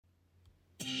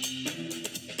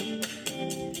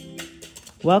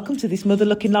Welcome to this Mother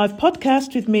Looking Life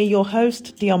podcast with me, your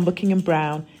host, Dion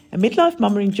Buckingham-Brown, a midlife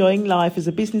mama enjoying life as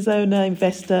a business owner,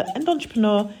 investor and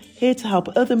entrepreneur, here to help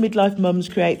other midlife mums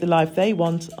create the life they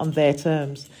want on their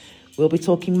terms. We'll be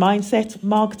talking mindset,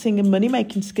 marketing and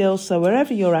money-making skills, so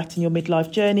wherever you're at in your midlife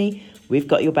journey, we've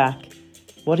got your back.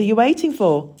 What are you waiting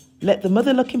for? Let the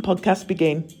Mother Looking podcast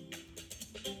begin.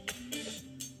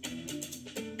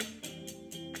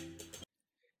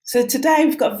 So today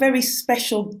we've got a very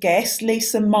special guest,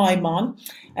 Liisa Maimon.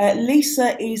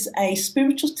 Liisa is a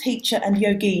spiritual teacher and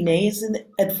yogini, is an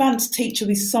advanced teacher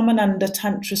with Somananda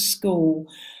Tantra School,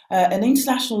 an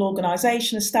international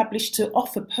organisation established to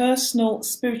offer personal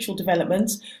spiritual development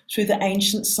through the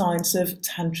ancient science of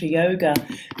Tantra yoga.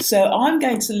 So I'm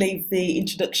going to leave the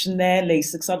introduction there,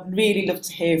 Liisa, because I'd really love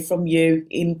to hear from you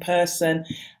in person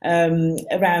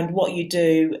around what you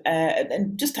do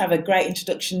and just have a great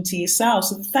introduction to yourself.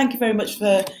 So thank you very much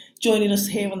for joining us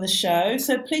here on the show.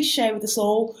 So please share with us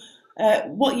all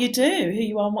what you do, who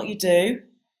you are and what you do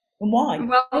and why.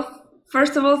 Well,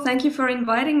 first of all, thank you for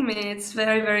inviting me. It's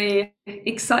very, very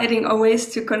exciting always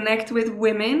to connect with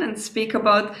women and speak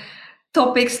about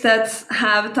topics that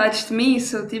have touched me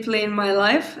so deeply in my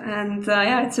life. And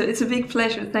it's a big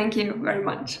pleasure. Thank you very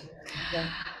much. Yeah.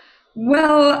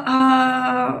 Well,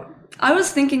 I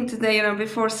was thinking today,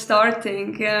 before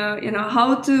starting,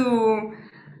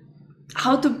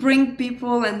 how to bring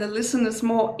people and the listeners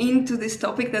more into this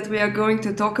topic that we are going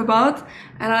to talk about.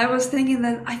 And I was thinking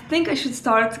that I think I should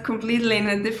start completely in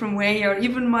a different way, or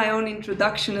even my own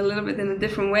introduction a little bit in a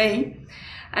different way.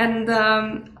 And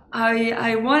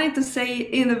I wanted to say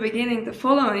in the beginning the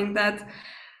following, that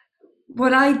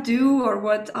what I do, or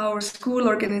what our school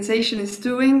organization is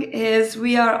doing, is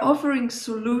we are offering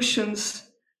solutions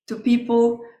to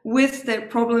people with their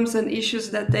problems and issues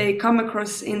that they come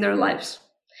across in their lives.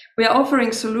 We are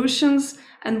offering solutions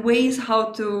and ways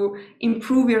how to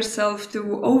improve yourself,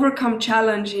 to overcome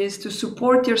challenges, to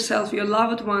support yourself, your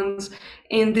loved ones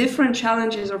in different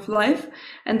challenges of life.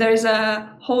 And there is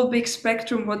a whole big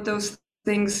spectrum what those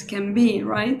things can be,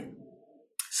 right?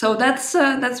 So that's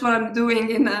what I'm doing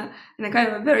in a kind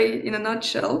of in a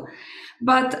nutshell.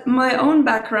 But my own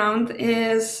background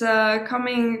is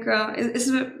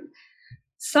is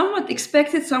somewhat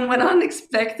expected, somewhat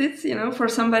unexpected, for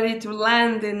somebody to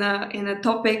land in a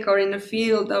topic or in a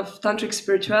field of tantric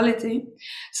spirituality.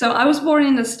 So I was born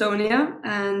in Estonia,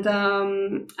 and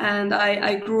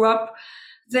I grew up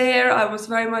there. I was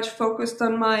very much focused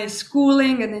on my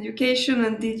schooling and education,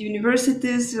 and did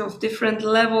universities of different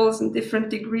levels and different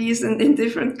degrees and in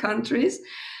different countries.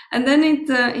 And then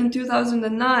in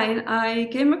 2009, I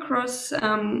came across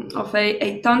of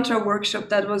a Tantra workshop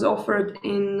that was offered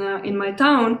in my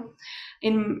town,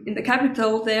 in the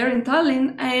capital there in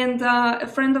Tallinn. And a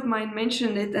friend of mine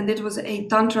mentioned it, and it was a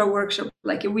Tantra workshop,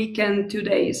 like a weekend, 2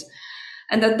 days.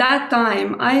 And at that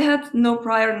time, I had no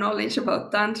prior knowledge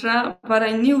about Tantra, but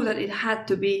I knew that it had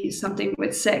to be something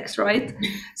with sex, right?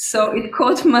 So it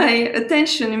caught my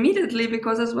attention immediately,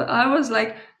 because I was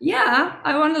like, yeah,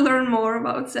 I want to learn more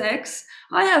about sex.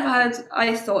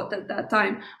 I thought at that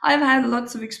time, I've had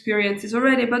lots of experiences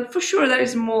already, but for sure there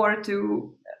is more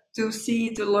to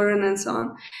see, to learn, and so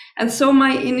on. And so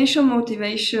my initial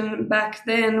motivation back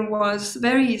then was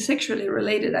very sexually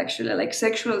related, actually, like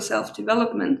sexual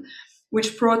self-development,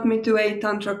 which brought me to a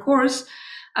Tantra course.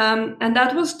 And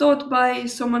that was taught by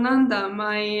Somananda,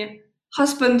 my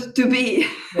husband-to-be.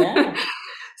 Yeah.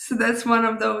 So that's one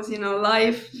of those,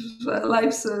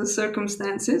 life's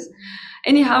circumstances.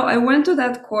 Anyhow, I went to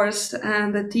that course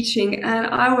and the teaching, and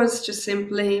I was just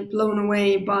simply blown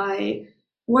away by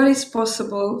what is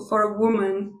possible for a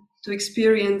woman to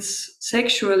experience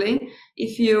sexually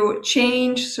if you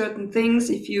change certain things,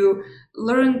 if you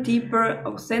learn deeper,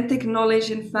 authentic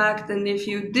knowledge, in fact, and if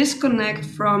you disconnect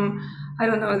from,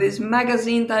 this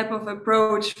magazine type of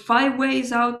approach, 5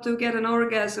 ways how to get an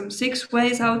orgasm, 6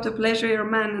 ways how to pleasure your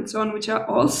man, and so on, which are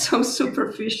also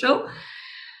superficial.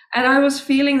 And I was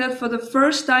feeling that for the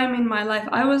first time in my life,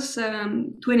 I was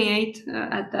 28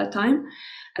 at that time.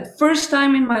 At first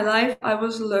time in my life, I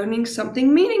was learning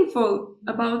something meaningful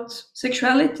about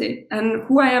sexuality and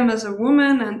who I am as a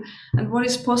woman, and what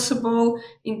is possible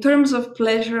in terms of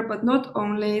pleasure, but not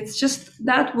only. It's just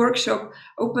that workshop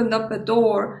opened up a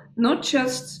door, not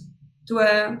just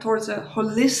towards a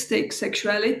holistic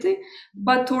sexuality,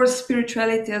 but towards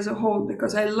spirituality as a whole,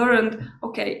 because I learned,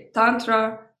 okay,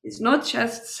 Tantra is not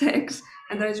just sex,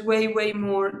 and there's way, way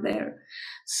more there.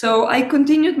 So I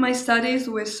continued my studies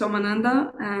with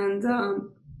Somananda, and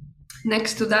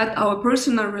Next to that, our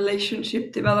personal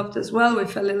relationship developed as well. We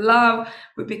fell in love,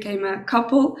 we became a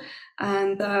couple,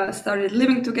 and started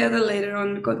living together. Later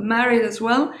on, got married as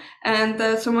well. And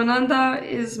Somananda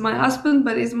is my husband,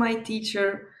 but is my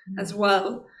teacher as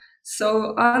well.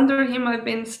 So under him, I've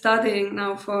been studying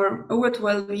now for over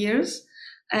 12 years.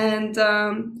 And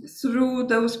through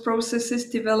those processes,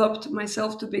 developed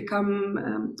myself to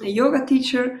become a yoga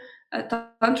teacher, a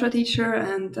Tantra teacher,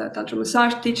 and a Tantra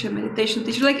massage teacher, meditation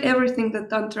teacher, like everything that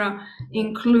Tantra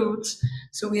includes.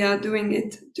 So we are doing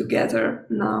it together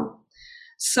now.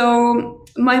 So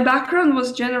my background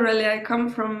was generally, I come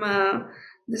from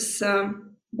this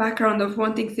background of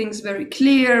wanting things very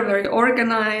clear, very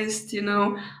organized.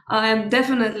 I am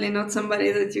definitely not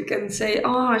somebody that you can say,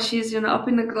 oh, she's, up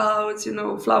in the clouds,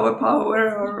 flower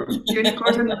power or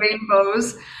unicorns and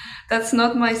rainbows. That's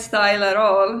not my style at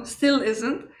all, still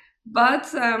isn't. But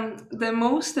the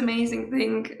most amazing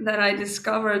thing that I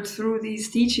discovered through these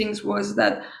teachings was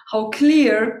that how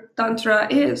clear Tantra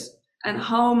is and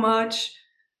how much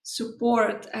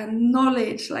support and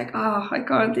knowledge, like, I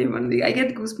can't even, I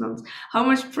get goosebumps, how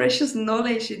much precious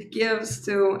knowledge it gives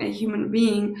to a human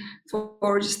being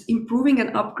for just improving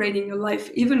and upgrading your life,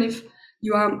 even if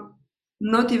you are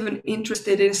not even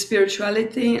interested in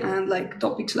spirituality and like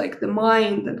topics like the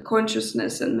mind and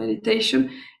consciousness and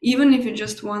meditation, even if you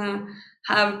just want to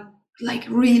have like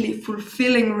really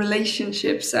fulfilling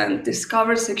relationships and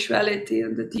discover sexuality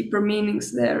and the deeper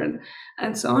meanings there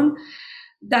and so on.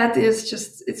 That is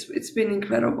just, it's been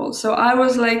incredible. So I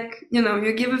was like,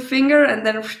 you give a finger and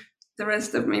then the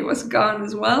rest of me was gone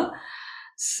as well.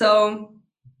 So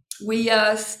we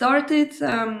started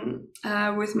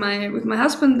with my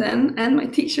husband then and my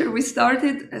teacher. We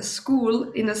started a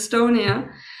school in Estonia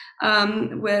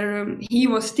where he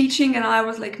was teaching and I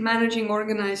was like managing,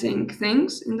 organizing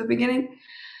things in the beginning.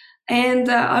 And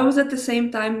I was at the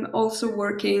same time also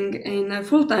working in a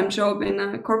full-time job in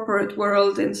a corporate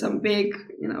world in some big,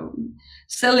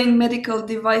 selling medical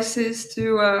devices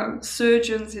to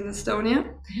surgeons in Estonia.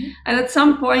 Mm-hmm. And at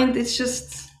some point, it's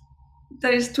just,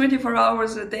 there is 24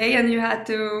 hours a day and you had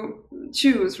to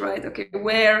choose, right? Okay,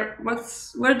 where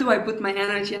do I put my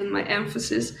energy and my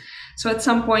emphasis? So at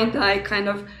some point, I kind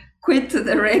of quit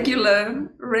the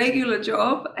regular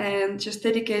job and just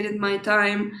dedicated my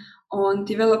time on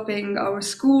developing our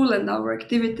school and our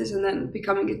activities and then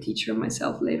becoming a teacher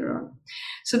myself later on.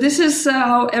 So this is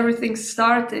how everything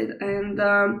started. And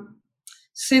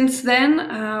since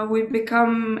then, we've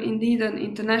become indeed an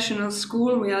international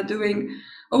school. We are doing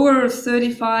over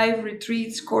 35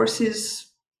 retreats, courses,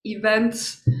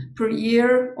 events per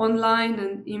year, online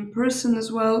and in person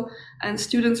as well. And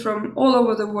students from all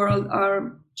over the world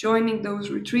are joining those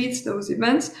retreats, those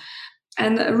events.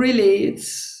 And really,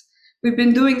 we've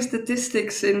been doing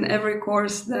statistics in every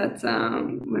course that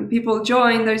when people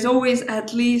join, there's always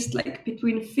at least like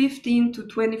between 15 to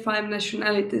 25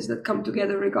 nationalities that come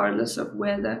together regardless of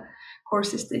where the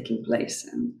course is taking place.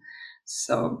 And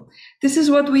so this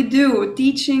is what we do,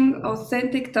 teaching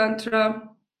authentic Tantra,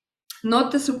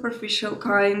 not the superficial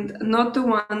kind, not the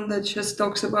one that just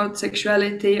talks about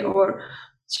sexuality or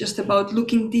just about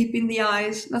looking deep in the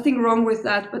eyes. Nothing wrong with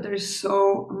that, but there's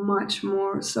so much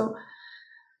more. So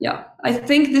yeah, I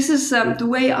think this is the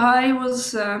way I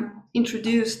was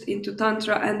introduced into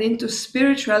Tantra and into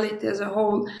spirituality as a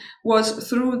whole, was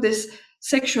through this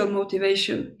sexual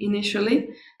motivation initially.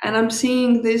 And I'm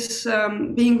seeing this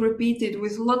being repeated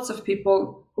with lots of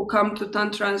people who come to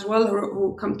Tantra as well, or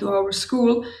who come to our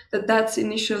school, that's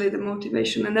initially the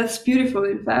motivation. And that's beautiful,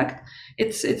 in fact.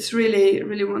 It's really,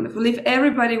 really wonderful. If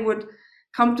everybody would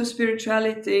come to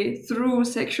spirituality through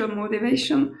sexual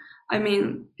motivation, I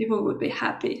mean, people would be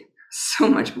happy, so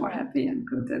much more happy and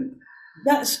content.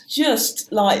 That's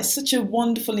just like such a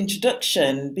wonderful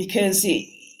introduction, because it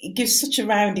gives such a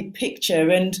rounded picture,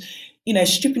 and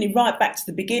stripping it right back to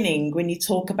the beginning when you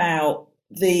talk about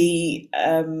the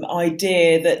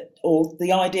idea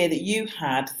that you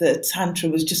had that Tantra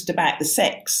was just about the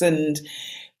sex, and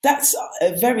that's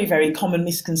a very, very common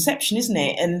misconception, isn't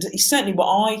it? And it's certainly what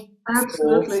I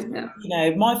Absolutely, thought.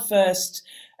 Yeah. My first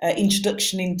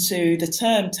introduction into the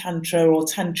term Tantra or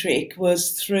Tantric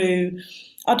was through,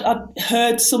 I'd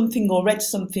heard something or read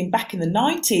something back in the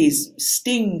 90s.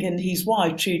 Sting and his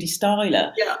wife, Trudy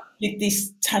Styler, did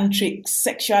this Tantric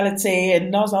sexuality,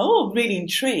 and I was like, oh, really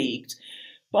intrigued.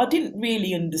 But I didn't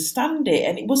really understand it.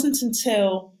 And it wasn't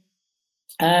until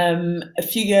a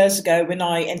few years ago when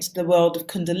I entered the world of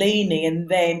Kundalini, and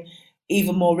then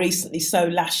even more recently, so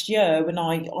last year, when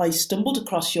I stumbled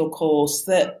across your course,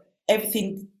 that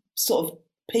everything sort of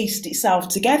pieced itself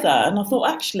together. And I thought,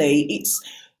 actually, it's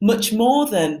much more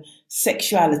than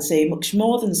sexuality, much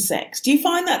more than sex. Do you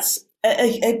find that's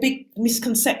a big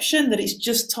misconception, that it's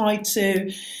just tied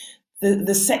to the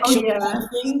Oh sexual yeah. side of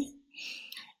things?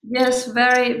 Yes,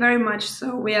 very, very much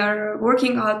so. We are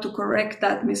working hard to correct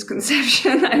that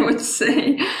misconception, I would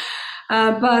say.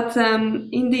 But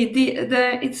indeed,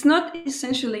 it's not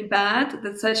essentially bad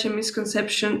that such a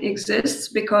misconception exists,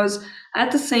 because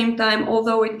at the same time,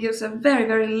 although it gives a very,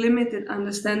 very limited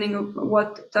understanding of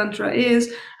what Tantra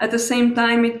is, at the same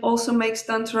time, it also makes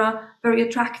Tantra very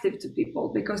attractive to people,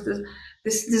 because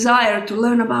this desire to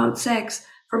learn about sex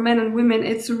for men and women,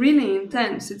 it's really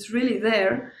intense, it's really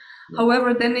there.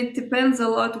 However, then it depends a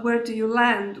lot, where do you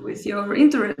land with your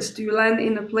interest? Do you land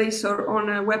in a place or on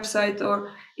a website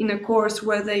or in a course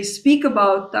where they speak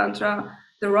about Tantra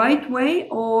the right way,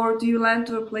 or do you land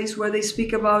to a place where they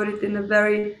speak about it in a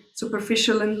very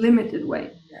superficial and limited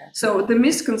way? So the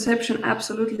misconception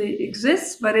absolutely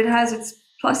exists, but it has its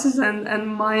pluses and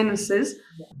minuses.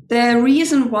 The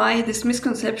reason why this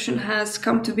misconception has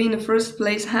come to be in the first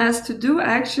place has to do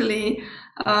actually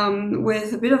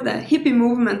with a bit of the hippie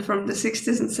movement from the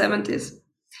 60s and 70s.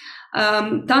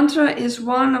 Tantra is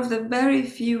one of the very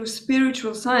few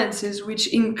spiritual sciences which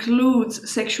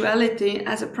includes sexuality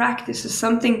as a practice, as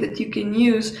something that you can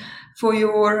use for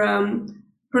your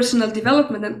personal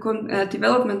development and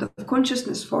development of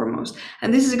consciousness foremost.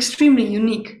 And this is extremely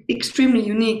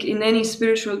unique in any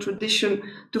spiritual tradition,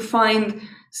 to find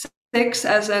sex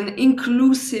as an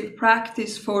inclusive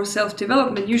practice for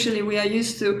self-development. Usually we are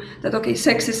used to that, okay,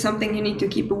 sex is something you need to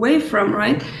keep away from,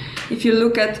 right? If you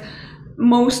look at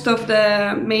most of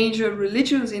the major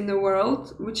religions in the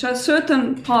world, which are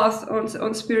certain paths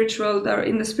on spiritual,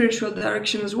 in the spiritual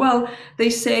direction as well, they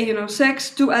say,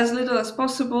 sex, do as little as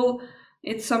possible.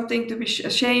 It's something to be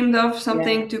ashamed of,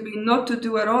 something to be not to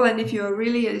do at all. And if you are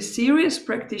really a serious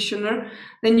practitioner,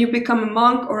 then you become a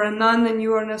monk or a nun and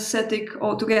you are an ascetic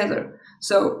altogether.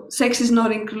 So sex is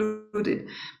not included.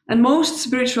 And most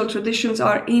spiritual traditions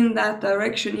are in that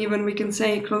direction. Even we can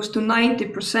say close to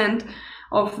 90%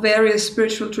 of various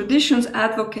spiritual traditions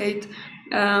advocate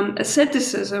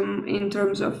asceticism in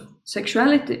terms of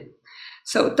sexuality.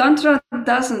 So Tantra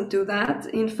doesn't do that.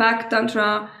 In fact,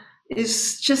 Tantra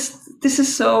is just, this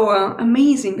is so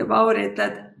amazing about it,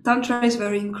 that Tantra is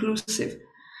very inclusive.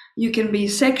 You can be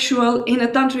sexual in a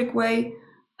tantric way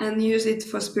and use it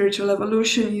for spiritual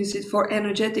evolution, use it for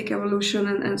energetic evolution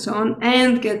and so on,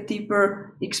 and get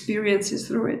deeper experiences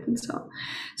through it and so on.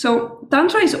 So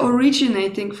Tantra is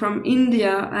originating from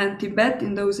India and Tibet,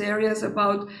 in those areas,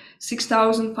 about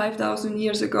 6,000, 5,000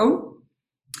 years ago.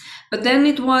 But then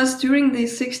it was during the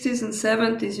 60s and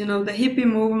 70s, the hippie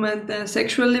movement, the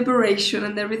sexual liberation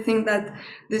and everything that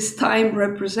this time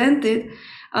represented,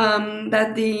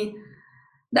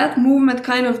 that movement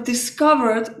kind of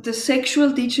discovered the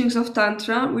sexual teachings of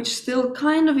Tantra, which still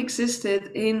kind of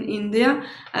existed in India,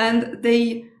 and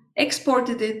they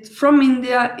exported it from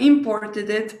India, imported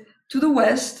it to the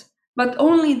West, but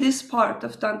only this part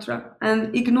of Tantra,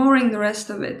 and ignoring the rest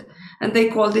of it. And they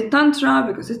called it Tantra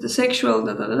because it's the sexual,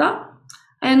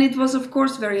 And it was, of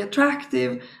course, very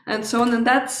attractive and so on. And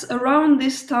that's around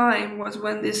this time was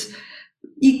when this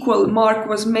equal mark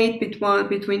was made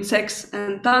between sex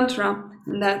and Tantra.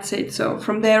 And that's it. So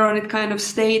from there on, it kind of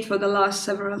stayed for the last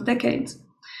several decades.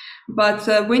 But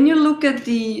when you look at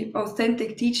the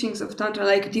authentic teachings of Tantra,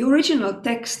 like the original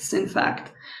texts, in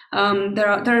fact,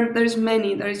 there's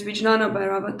many. There is Vijnana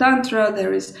Bhairava Tantra,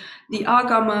 there is the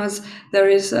Agamas, there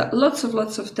is lots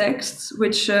of texts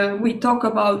which we talk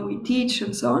about, we teach,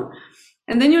 and so on.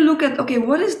 And then you look at, okay,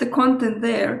 what is the content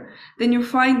there? Then you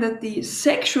find that the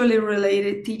sexually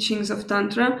related teachings of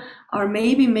Tantra are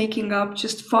maybe making up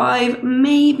just 5,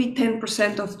 maybe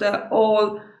 10% of the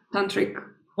all Tantric.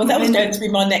 Well, that was going to be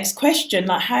my next question,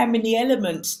 like how many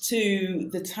elements to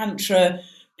the Tantra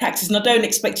practice? And I don't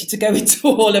expect you to go into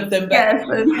all of them, but yes. how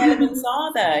many elements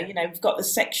are there? We've got the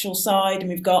sexual side and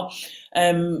we've got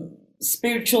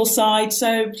spiritual side.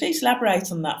 So please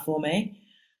elaborate on that for me.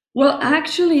 Well,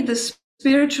 actually, the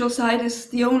spiritual side is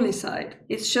the only side.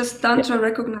 It's just Tantra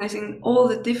recognizing all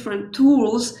the different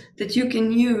tools that you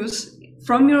can use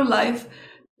from your life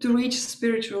to reach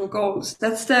spiritual goals.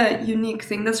 That's the unique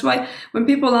thing. That's why when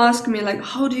people ask me, like,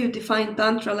 how do you define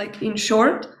Tantra, like in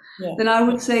short, then I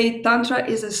would say Tantra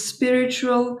is a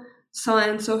spiritual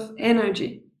science of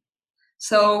energy.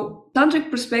 So Tantric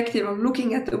perspective of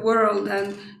looking at the world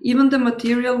and even the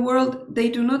material world, they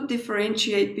do not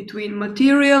differentiate between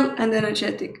material and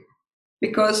energetic,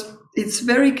 because it's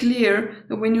very clear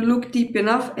that when you look deep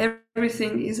enough,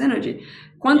 everything is energy.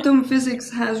 Quantum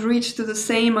physics has reached to the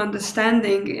same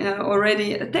understanding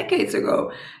already decades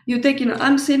ago. You take,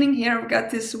 I'm sitting here, I've got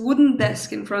this wooden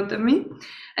desk in front of me.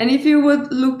 And if you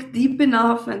would look deep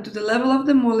enough and to the level of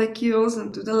the molecules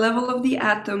and to the level of the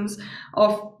atoms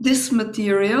of this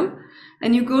material,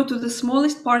 and you go to the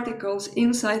smallest particles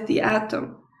inside the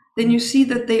atom, then you see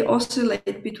that they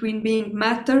oscillate between being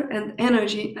matter and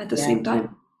energy at the same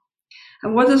time.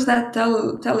 And what does that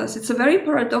tell us? It's a very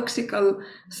paradoxical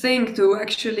thing to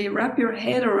actually wrap your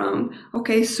head around.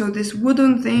 Okay, so this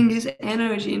wooden thing is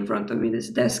energy in front of me.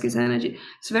 This desk is energy.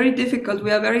 It's very difficult.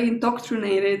 We are very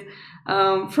indoctrinated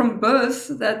from birth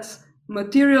that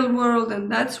material world,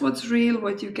 and that's what's real,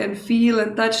 what you can feel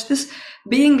and touch. This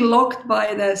being locked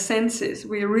by the senses.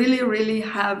 We really, really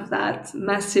have that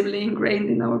massively ingrained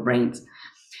in our brains.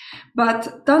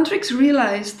 But tantrics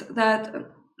realized that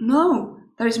no,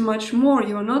 there is much more.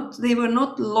 They were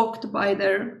not locked by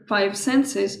their five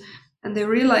senses, and they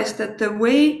realized that the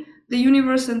way the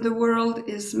universe and the world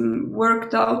is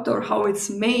worked out, or how it's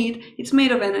made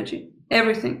of energy.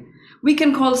 Everything. We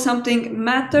can call something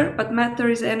matter, but matter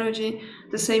is energy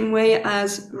the same way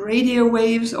as radio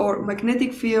waves or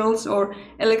magnetic fields or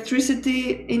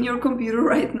electricity in your computer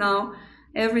right now.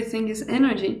 Everything is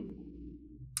energy.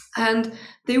 And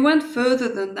they went further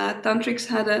than that. Tantrics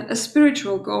had a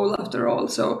spiritual goal after all.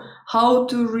 So how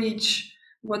to reach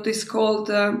what is called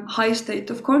the high state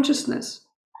of consciousness,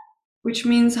 which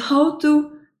means how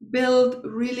to build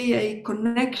really a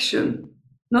connection,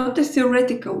 not a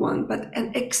theoretical one, but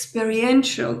an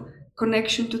experiential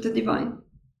connection to the divine.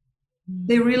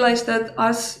 They realized that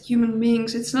us human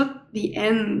beings, it's not the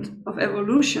end of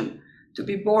evolution to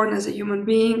be born as a human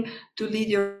being, to lead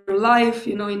your life,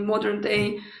 in modern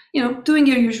day, doing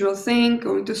your usual thing,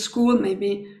 going to school,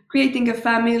 maybe creating a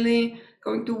family,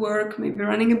 going to work, maybe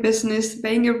running a business,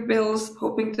 paying your bills,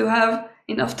 hoping to have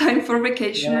enough time for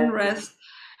vacation and rest,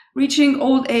 reaching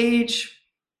old age,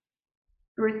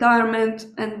 retirement,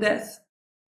 and death.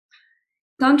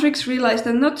 Tantrics realized,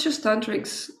 and not just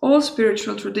tantrics, all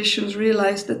spiritual traditions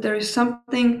realized that there is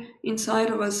something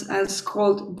inside of us as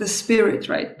called the spirit,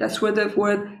 right? That's where the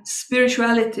word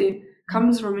spirituality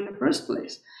comes from in the first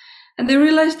place. And they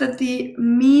realized that the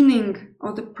meaning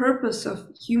or the purpose of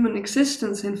human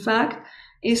existence, in fact,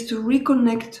 is to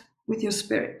reconnect with your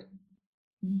spirit.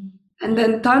 And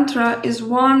then Tantra is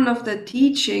one of the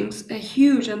teachings, a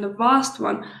huge and a vast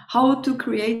one, how to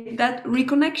create that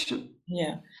reconnection.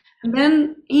 Yeah. And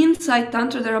then inside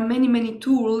Tantra, there are many, many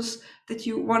tools that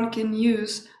one can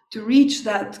use to reach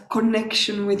that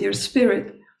connection with your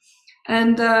spirit.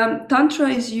 And Tantra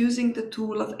is using the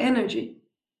tool of energy.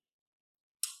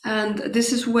 And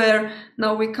this is where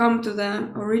now we come to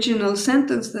the original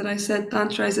sentence that I said,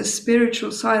 Tantra is a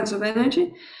spiritual science of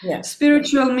energy. Yeah.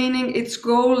 Spiritual meaning its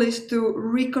goal is to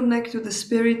reconnect to the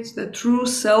spirit, the true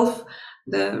self,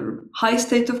 the high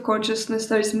state of consciousness.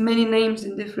 There is many names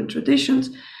in different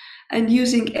traditions. And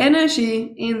using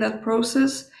energy in that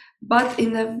process, but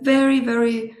in a very,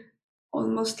 very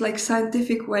almost like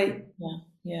scientific way.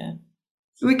 Yeah.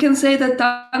 We can say that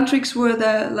tantrics were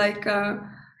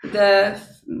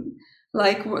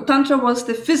Tantra was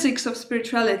the physics of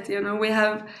spirituality. We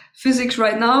have physics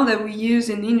right now that we use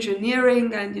in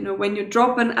engineering, and when you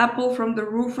drop an apple from the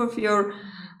roof of your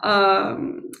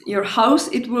house,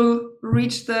 it will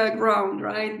reach the ground,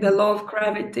 right? The law of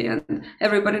gravity, and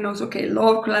everybody knows, okay,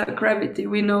 law of gravity,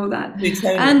 we know that.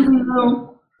 And we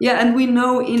know, and we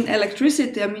know in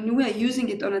electricity, we are using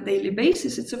it on a daily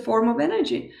basis. It's a form of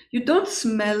energy. You don't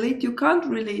smell it, you can't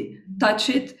really touch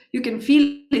it. You can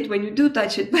feel it when you do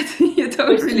touch it, but you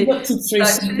don't really touch it. Through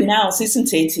something else,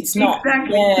 isn't it? It's not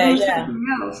exactly something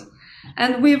else.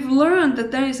 And we've learned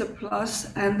that there is a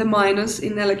plus and the minus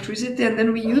in electricity, and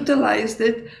then we utilized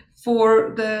it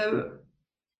for the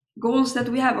goals that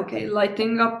we have. Okay,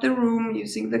 lighting up the room,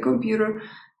 using the computer,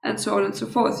 and so on and so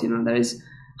forth. There is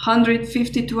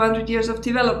 150, 200 years of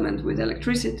development with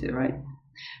electricity, right?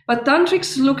 But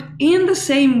tantrics looked in the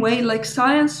same way like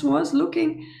science was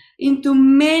looking into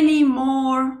many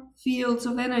more fields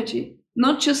of energy.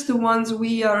 Not just the ones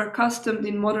we are accustomed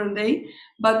in modern day,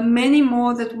 but many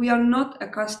more that we are not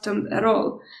accustomed at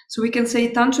all. So we can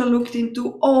say Tantra looked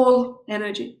into all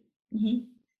energy. Mm-hmm.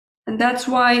 And that's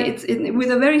why it's with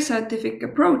a very scientific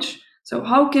approach. So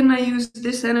how can I use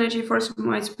this energy for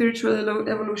my spiritual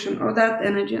evolution, or that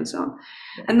energy, and so on?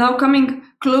 And now coming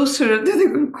closer to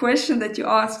the question that you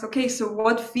asked, okay, so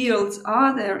what fields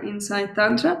are there inside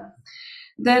Tantra?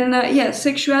 Then,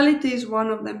 sexuality is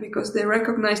one of them because they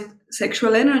recognize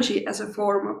sexual energy as a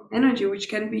form of energy which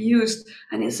can be used.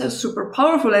 And it's a super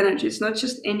powerful energy. It's not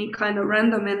just any kind of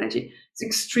random energy. It's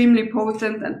extremely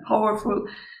potent and powerful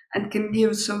and can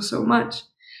give so much.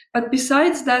 But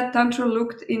besides that, Tantra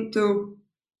looked into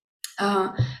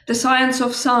the science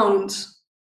of sounds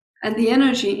and the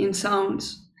energy in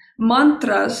sounds.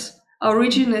 Mantras are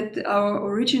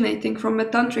originating from a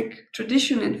tantric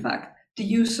tradition, in fact, the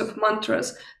use of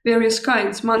mantras, various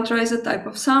kinds. Mantra is a type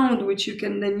of sound which you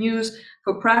can then use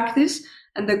for practice.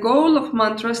 And the goal of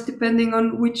mantras, depending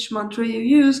on which mantra you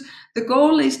use, the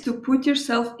goal is to put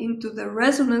yourself into the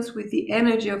resonance with the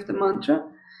energy of the mantra.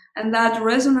 And that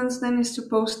resonance then is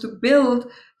supposed to build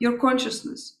your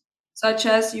consciousness, such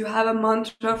as you have a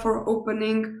mantra for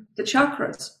opening the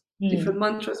chakras, different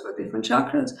mantras for different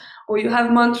chakras, or you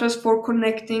have mantras for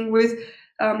connecting with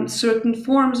certain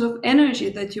forms of energy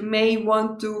that you may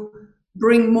want to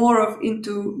bring more of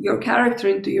into your character,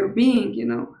 into your being,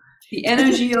 the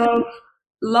energy of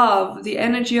love, the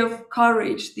energy of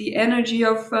courage, the energy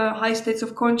of high states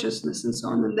of consciousness, and so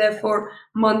on, and therefore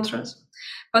mantras.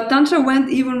 But Tantra went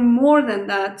even more than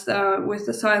that with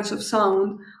the science of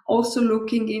sound, also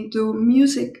looking into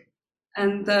music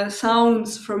and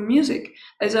sounds from music.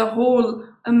 There's a whole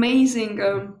amazing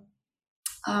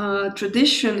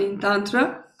tradition in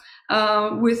Tantra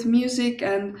with music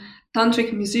and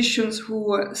tantric musicians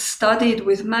who studied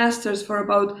with masters for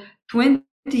about 20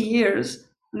 years.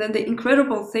 And then the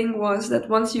incredible thing was that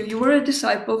once you were a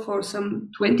disciple for some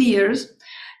 20 years,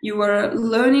 you were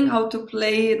learning how to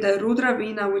play the Rudra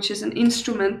Veena, which is an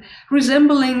instrument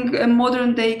resembling a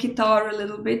modern day guitar a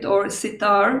little bit, or a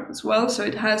sitar as well. So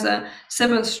it has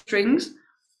 7 strings.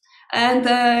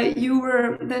 And you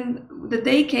were then, the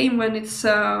day came when it's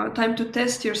time to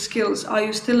test your skills. Are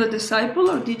you still a disciple,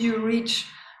 or did you reach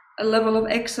a level of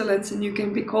excellence and you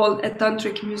can be called a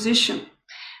tantric musician?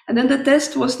 And then the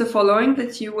test was the following: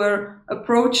 that you were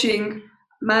approaching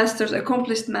masters,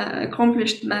 accomplished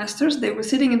masters. They were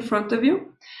sitting in front of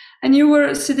you, and you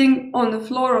were sitting on the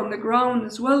floor, on the ground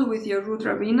as well, with your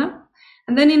Rudra Veena.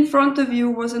 And then in front of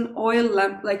you was an oil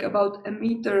lamp, like about a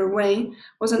meter away,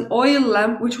 was an oil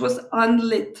lamp which was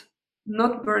unlit,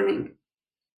 not burning.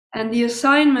 And the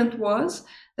assignment was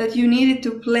that you needed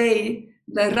to play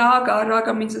the raga.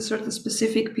 Raga means a certain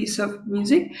specific piece of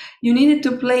music. You needed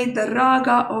to play the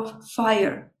raga of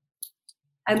fire.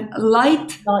 And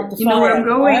light, you know where I'm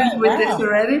going with this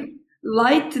already?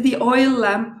 Light the oil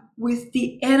lamp with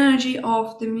the energy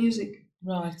of the music.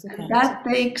 Right, okay. And that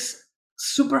takes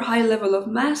super high level of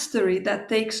mastery. That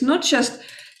takes not just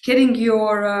getting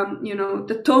your,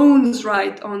 the tones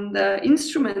right on the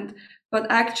instrument, but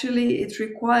actually it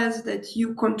requires that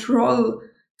you control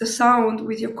the sound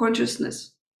with your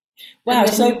consciousness. Wow,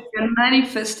 so you can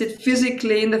manifest it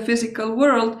physically in the physical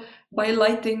world by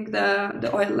lighting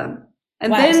the oil lamp.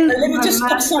 And then so let me just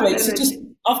stop. Sorry,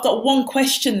 I've got one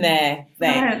question there.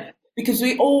 Because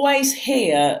we always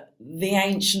hear the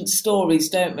ancient stories,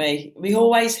 don't we? We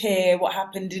always hear what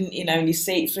happened and you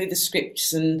see it through the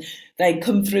scripts and they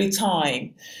come through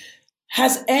time.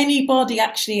 Has anybody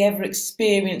actually ever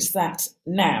experienced that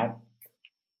now?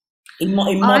 In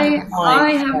modern times?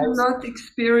 I have not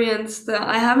experienced,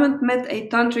 I haven't met a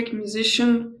tantric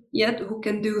musician yet who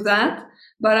can do that.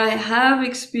 But I have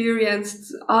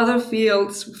experienced other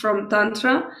fields from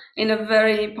Tantra in a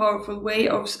very powerful way,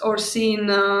 or seen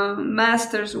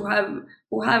masters who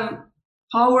have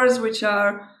powers which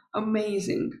are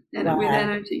amazing and with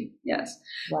energy. Yes.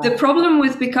 Wow. The problem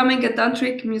with becoming a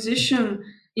tantric musician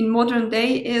in modern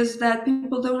day is that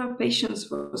people don't have patience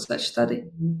for such study.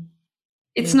 Mm-hmm.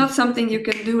 It's not something you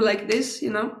can do like this,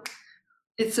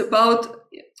 It's about,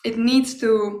 it needs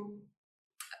to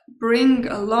bring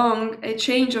along a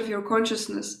change of your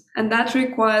consciousness, and that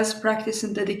requires practice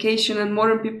and dedication, and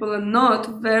modern people are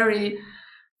not very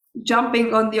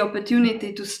jumping on the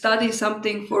opportunity to study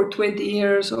something for 20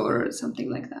 years or something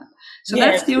like that. So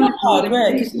that's the only hard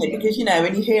work, isn't it? Because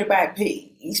when you hear about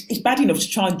it's bad enough to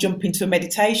try and jump into a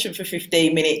meditation for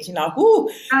 15 minutes,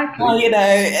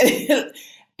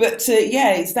 but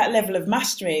it's that level of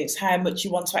mastery. It's how much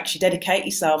you want to actually dedicate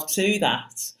yourself to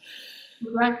that.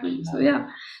 Exactly.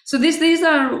 So these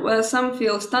are some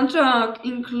fields. Tantra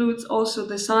includes also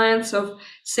the science of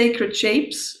sacred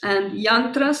shapes and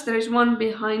yantras. There is one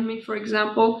behind me, for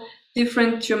example,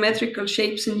 different geometrical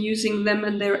shapes and using them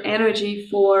and their energy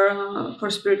for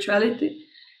spirituality.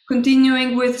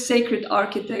 Continuing with sacred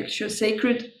architecture,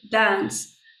 sacred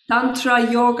dance,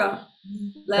 Tantra yoga,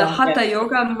 Hatha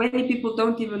yoga. Many people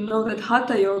don't even know that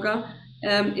Hatha yoga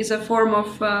is a form of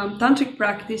tantric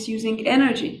practice using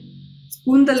energy.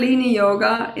 Kundalini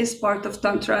yoga is part of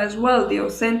Tantra as well. The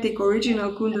authentic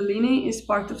original Kundalini is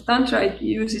part of Tantra. It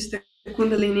uses the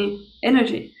Kundalini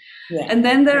energy. Yeah. And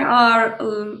then there are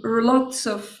lots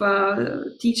of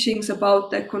teachings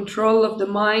about the control of the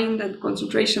mind and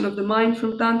concentration of the mind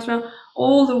from Tantra,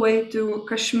 all the way to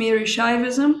Kashmiri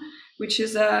Shaivism, which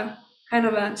is a kind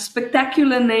of a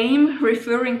spectacular name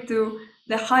referring to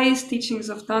the highest teachings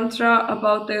of Tantra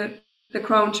about the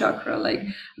crown chakra, like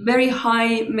very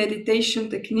high meditation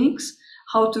techniques,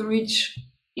 how to reach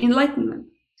enlightenment.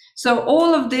 So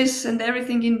all of this and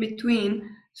everything in between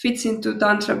fits into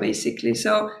Tantra basically.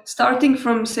 So starting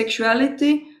from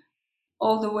sexuality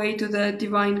all the way to the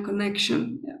divine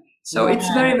connection. Yeah. So it's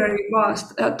very, Wow. very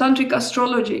vast. Tantric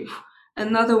astrology,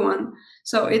 another one.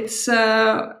 So it's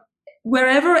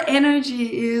wherever energy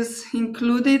is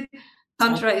included,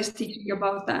 Tantra is teaching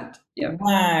about that. Yeah.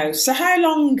 Wow. So how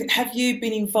long have you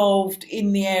been involved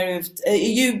in the area of, are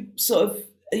you sort of,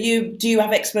 do you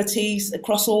have expertise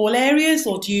across all areas,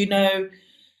 or do you know,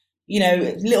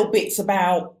 little bits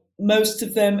about most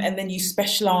of them and then you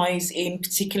specialize in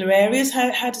particular areas?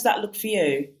 How does that look for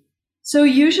you? So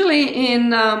usually in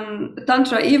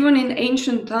Tantra, even in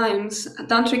ancient times,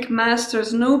 Tantric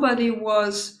masters, nobody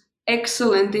was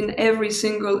excellent in every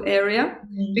single area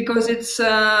Mm, because it's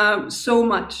so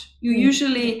much. You mm,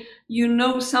 usually you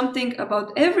know something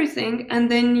about everything,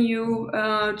 and then you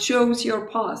chose your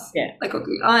path. yeah. Like,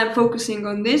 okay, I'm focusing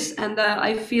on this, and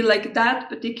I feel like that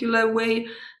particular way,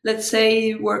 let's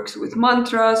say, works with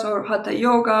mantras or hatha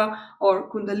yoga or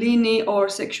kundalini or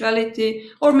sexuality,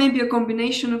 or maybe a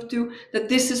combination of two, that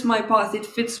this is my path, it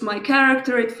fits my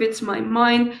character, it fits my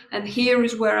mind, and here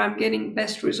is where I'm getting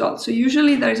best results. So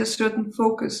usually there is a certain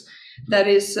focus that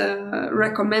is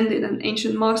recommended, and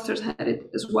ancient masters had it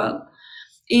as well.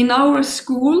 In our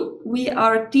school, we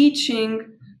are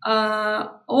teaching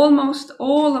almost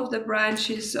all of the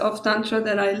branches of Tantra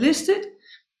that I listed,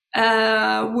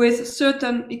 with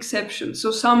certain exceptions. So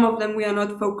some of them we are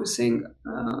not focusing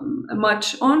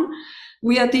much on.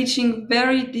 We are teaching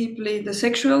very deeply the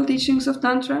sexual teachings of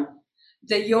Tantra,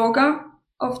 the yoga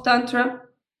of Tantra,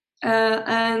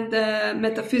 and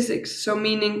metaphysics. So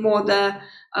meaning more the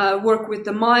work with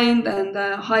the mind and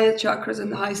the higher chakras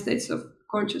and the high states of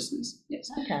consciousness. Yes,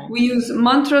 Okay. we use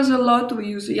mantras a lot. We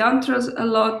use yantras a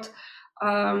lot.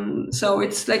 So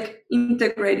it's like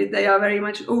integrated. They are very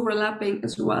much overlapping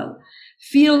as well.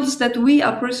 Fields that we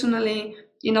are personally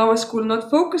in our school not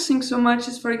focusing so much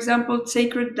is, for example,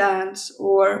 sacred dance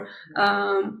or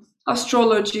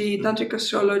astrology, tantric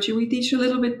astrology. We teach a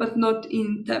little bit, but not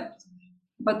in depth.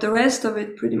 But the rest of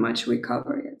it pretty much we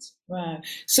cover it. Wow.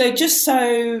 So just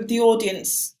so the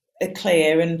audience are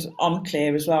clear and I'm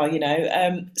clear as well, you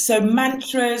know, so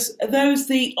mantras, are those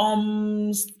the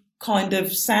OMS kind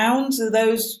of sounds? Are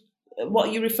those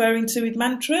what you're referring to with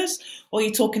mantras? Or are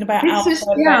you talking about This alpha, is,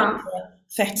 yeah.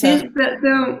 beta, This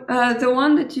theta? the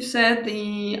one that you said,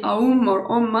 the Aum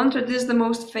or Om mantra. This is the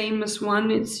most famous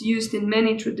one. It's used in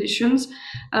many traditions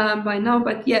by now.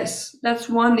 But yes, that's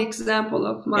one example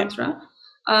of Yeah. mantra.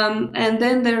 And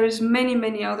then there is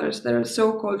many others. There are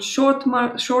so-called short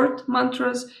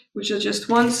mantras, which are just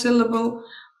one syllable,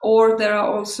 or there are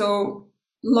also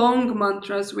long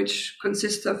mantras, which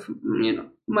consist of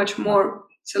much more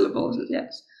syllables.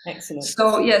 Yes. Excellent.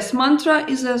 So yes, mantra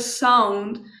is a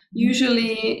sound. Mhm.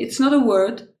 Usually it's not a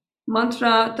word.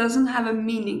 Mantra doesn't have a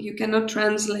meaning. You cannot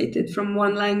translate it from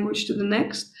one language to the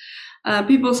next.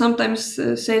 People sometimes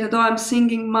say that, oh, I'm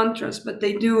singing mantras, but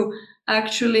they do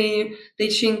actually, they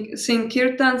sing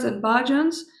kirtans and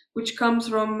bhajans, which comes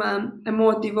from a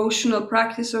more devotional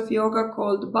practice of yoga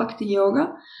called bhakti yoga.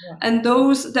 Yeah. And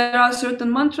there are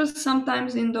certain mantras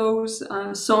sometimes in those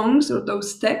songs or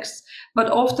those texts, but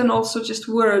often also just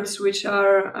words which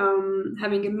are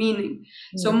having a meaning.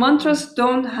 So Mm. mantras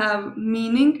don't have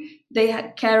meaning, they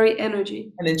carry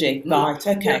energy. Energy. Right.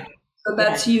 Yeah. Okay. So Right.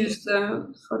 that's used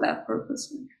for that purpose.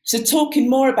 So talking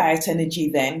more about energy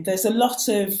then, there's a lot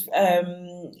of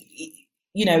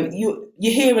you know, you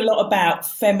hear a lot about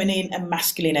feminine and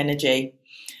masculine energy,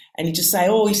 and you just say,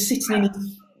 oh, he's sitting in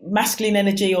his masculine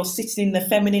energy or sitting in the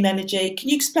feminine energy. Can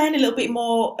you explain a little bit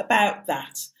more about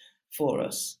that for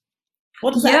us?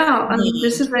 What does that Yeah, actually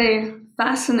this mean? is a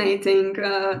fascinating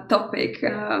topic,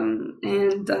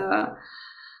 and a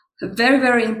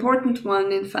very important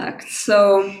one, in fact. So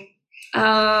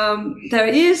there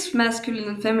is masculine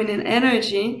and feminine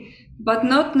energy, but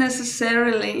not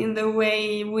necessarily in the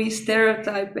way we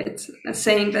stereotype it,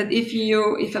 saying that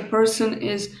if a person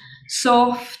is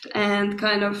soft and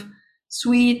kind of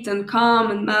sweet and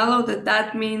calm and mellow,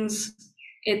 that means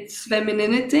it's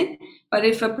femininity. But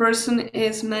if a person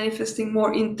is manifesting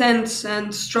more intense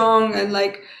and strong and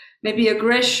like maybe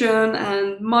aggression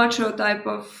and macho type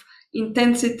of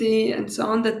intensity and so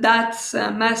on, that's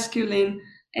masculine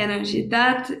energy.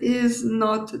 That is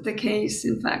not the case,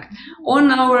 in fact.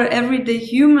 On our everyday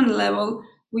human level,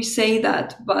 we say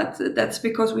that, but that's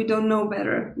because we don't know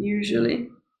better usually.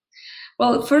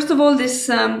 Well, first of all, this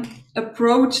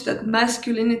approach that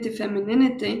masculinity,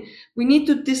 femininity, we need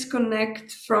to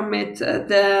disconnect from it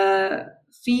the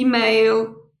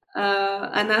female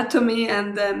anatomy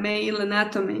and the male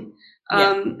anatomy,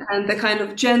 and the kind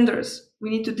of genders.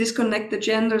 We need to disconnect the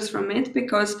genders from it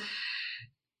because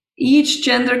each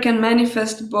gender can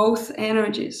manifest both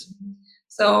energies.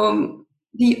 So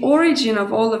the origin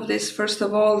of all of this, first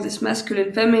of all, this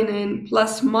masculine, feminine,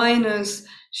 plus minus,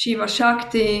 Shiva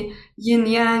Shakti, yin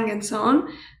yang, and so on,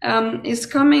 is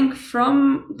coming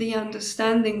from the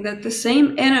understanding that the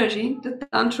same energy that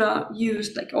Tantra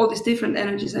used, like all these different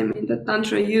energies, that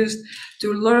Tantra used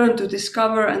to learn, to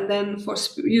discover, and then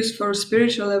use for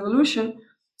spiritual evolution,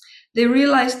 they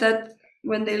realized that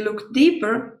when they look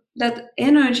deeper, that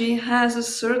energy has a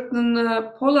certain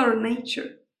polar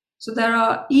nature. So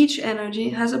each energy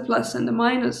has a plus and a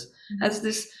minus. As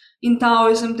this, in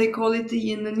Taoism, they call it the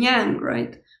yin and yang,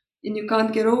 right? And you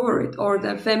can't get over it, or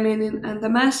the feminine and the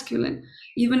masculine.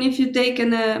 Even if you take a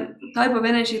type of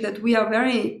energy that we are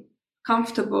very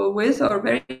comfortable with or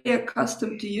very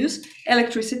accustomed to use,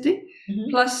 electricity,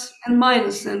 plus and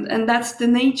minus, and that's the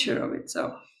nature of it.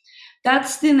 So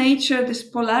that's the nature, this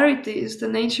polarity is the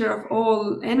nature of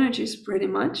all energies pretty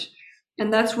much.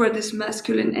 And that's where this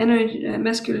masculine energy,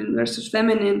 masculine versus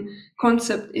feminine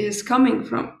concept is coming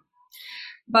from.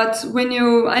 But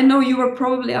I know you were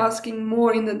probably asking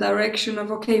more in the direction of,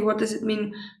 okay, what does it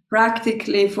mean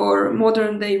practically for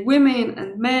modern day women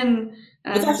and men?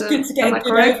 And that's good to get a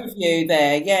good overview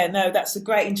there. Yeah, no, that's a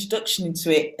great introduction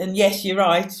into it. And yes, you're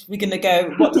right. We're going to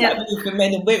go, what does that mean for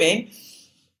men and women?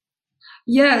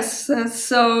 Yes.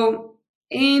 So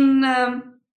in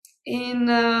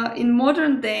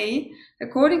modern day,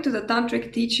 according to the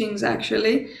tantric teachings,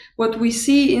 actually, what we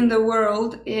see in the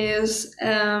world is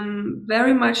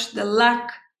very much the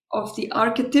lack of the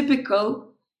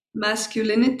archetypical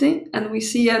masculinity, and we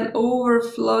see an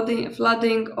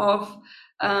flooding of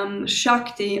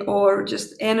Shakti, or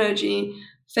just energy,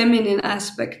 feminine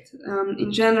aspect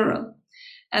in general.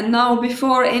 And now,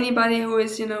 before anybody who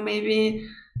is, maybe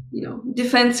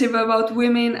defensive about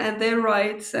women and their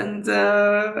rights and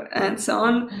so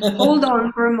on, hold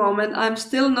on for a moment. I'm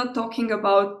still not talking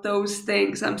about those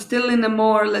things. I'm still in a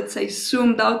more, let's say,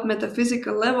 zoomed out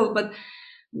metaphysical level. But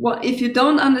if you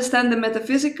don't understand the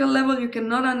metaphysical level, you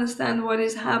cannot understand what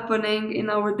is happening in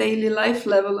our daily life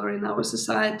level or in our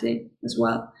society as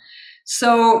well.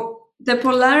 So the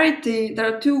polarity, there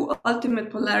are two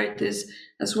ultimate polarities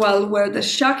as well, where the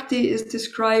Shakti is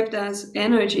described as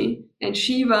energy and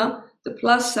Shiva, the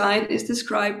plus side, is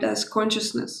described as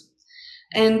consciousness.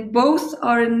 And both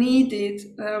are needed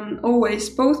always.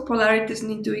 Both polarities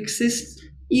need to exist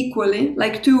equally,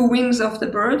 like two wings of the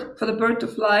bird. For the bird to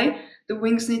fly, the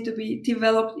wings need to be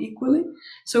developed equally.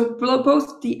 So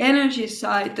both the energy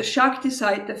side, the Shakti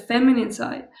side, the feminine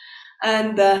side,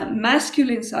 and the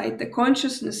masculine side, the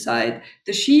consciousness side,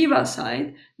 the Shiva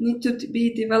side, need to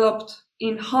be developed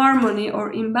in harmony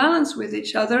or in balance with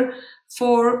each other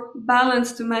for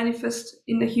balance to manifest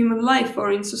in the human life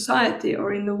or in society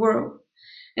or in the world.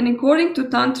 And according to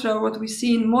Tantra, what we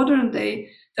see in modern day,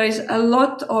 there is a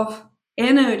lot of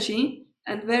energy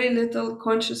and very little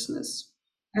consciousness.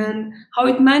 And how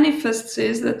it manifests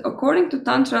is that according to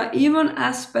Tantra, even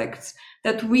aspects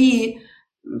that we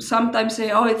sometimes say,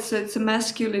 oh, it's a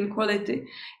masculine quality.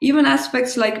 Even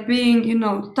aspects like being,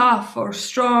 tough or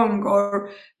strong or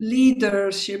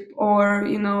leadership or,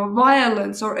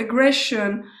 violence or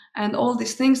aggression and all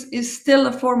these things is still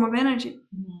a form of energy.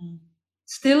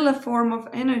 Still a form of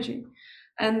energy.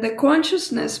 And the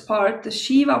consciousness part, the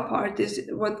Shiva part, is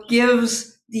what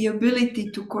gives the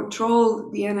ability to control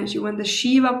the energy. When the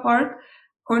Shiva part,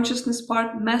 consciousness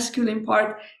part, masculine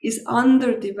part is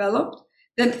underdeveloped,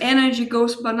 then energy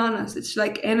goes bananas. It's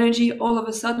like energy all of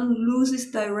a sudden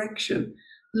loses direction,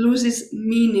 loses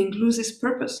meaning, loses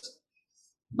purpose.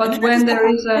 But when there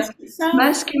is a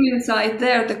masculine side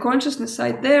there, the consciousness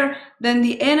side there, then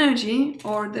the energy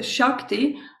or the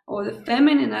Shakti or the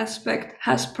feminine aspect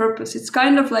has purpose. It's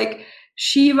kind of like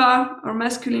Shiva or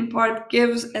masculine part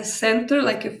gives a center,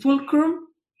 like a fulcrum,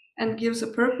 and gives a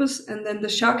purpose, and then the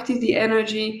Shakti, the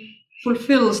energy,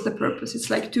 fulfills the purpose. It's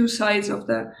like two sides of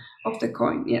the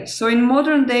coin. Yes. So in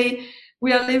modern day,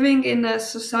 we are living in a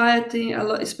society, a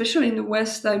lot, especially in the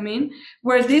West, I mean,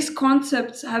 where these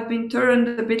concepts have been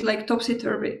turned a bit like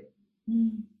topsy-turvy.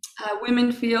 Mm.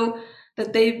 Women feel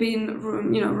that they've been,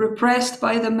 repressed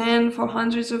by the men for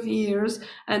hundreds of years,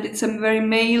 and it's a very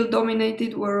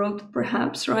male-dominated world,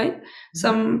 perhaps, right? Mhm.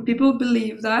 Some people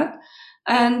believe that,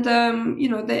 and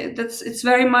it's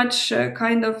very much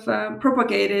kind of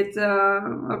propagated,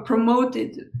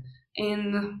 promoted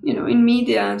in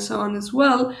media and so on as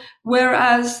well.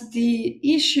 Whereas the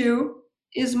issue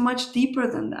is much deeper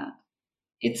than that.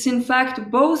 It's in fact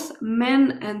both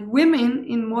men and women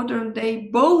in modern day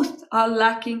both are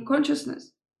lacking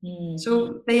consciousness. Mm.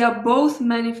 So they are both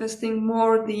manifesting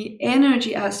more the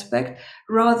energy aspect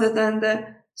rather than the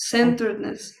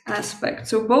centeredness aspect.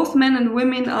 So both men and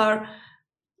women are,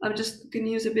 I'm just going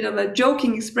to use a bit of a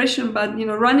joking expression, but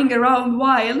running around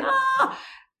wild,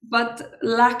 but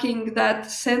lacking that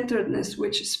centeredness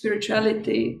which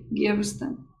spirituality gives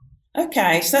them.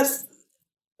 Okay, so that's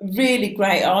really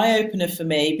great eye opener for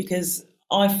me because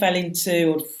I fell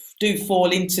into or do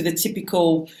fall into the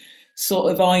typical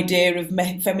sort of idea of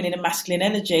feminine and masculine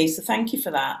energy. So thank you for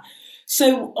that.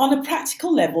 So on a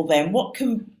practical level, then, what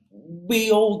can we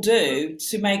all do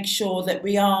to make sure that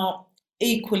we are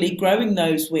equally growing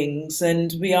those wings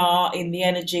and we are in the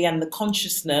energy and the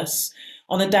consciousness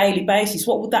on a daily basis?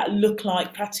 What would that look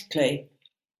like practically?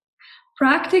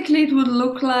 Practically, it would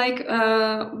look like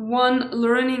one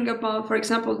learning about, for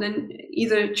example, then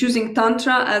either choosing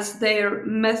Tantra as their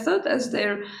method, as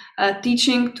their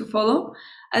teaching to follow,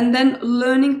 and then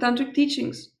learning Tantric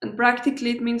teachings. And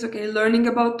practically, it means, okay, learning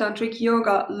about Tantric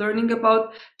yoga, learning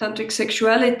about Tantric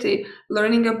sexuality,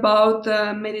 learning about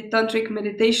Tantric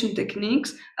meditation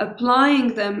techniques,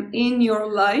 applying them in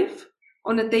your life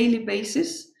on a daily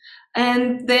basis,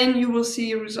 and then you will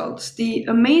see results. The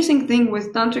amazing thing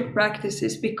with tantric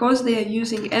practices, because they are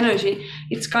using energy,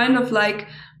 it's kind of like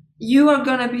you are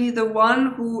going to be the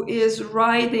one who is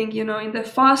riding, in the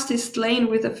fastest lane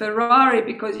with a Ferrari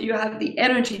because you have the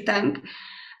energy tank.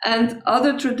 And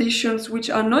other traditions which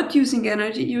are not using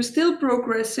energy, you're still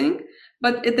progressing,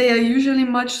 but they are usually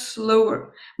much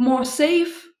slower, more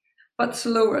safe, but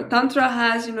slower. Tantra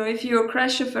has, if you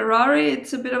crash a Ferrari,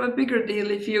 it's a bit of a bigger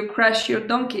deal if you crash your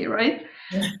donkey, right?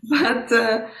 But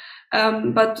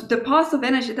but the path of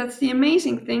energy, that's the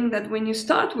amazing thing, that when you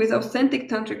start with authentic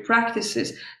tantric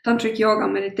practices, tantric yoga,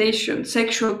 meditation,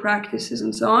 sexual practices,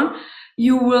 and so on,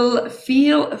 you will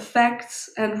feel effects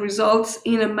and results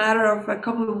in a matter of a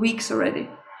couple of weeks already.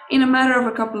 In a matter of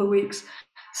a couple of weeks.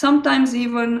 Sometimes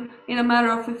even in a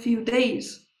matter of a few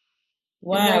days. And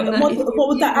Wow. then And what, if you what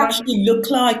would keep that right, actually look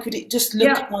like? Would it just look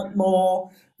yeah, like more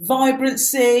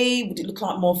vibrancy? Would it look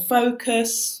like more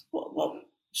focus?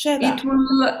 Share it that.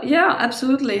 will, yeah,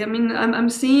 absolutely. I mean, I'm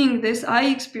seeing this. I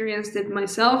experienced it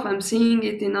myself. I'm seeing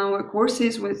it in our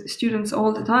courses with students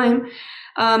all the time.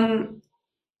 Um,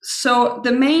 so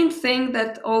the main thing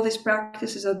that all these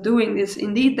practices are doing is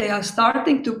indeed they are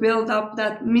starting to build up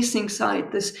that missing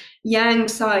side, this yang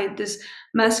side, this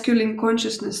masculine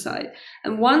consciousness side.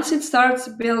 And once it starts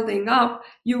building up,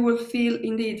 you will feel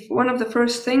indeed one of the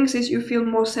first things is you feel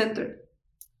more centered.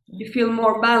 You feel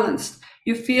more balanced.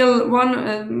 You feel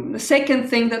the second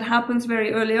thing that happens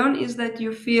very early on is that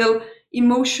you feel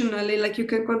emotionally like you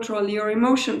can control your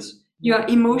emotions. You are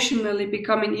emotionally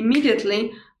becoming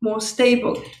immediately more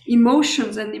stable.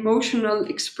 Emotions and emotional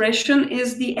expression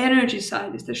is the energy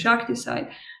side, is the Shakti side.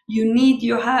 You need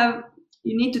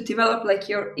to develop like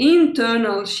your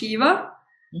internal Shiva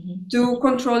Mhm. to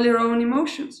control your own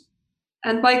emotions.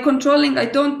 And by controlling, I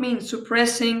don't mean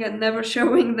suppressing and never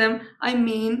showing them. I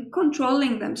mean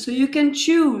controlling them. So you can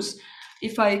choose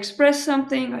if I express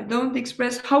something, I don't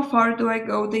express, how far do I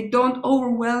go? They don't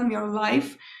overwhelm your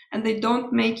life and they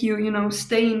don't make you,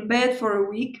 stay in bed for a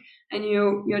week and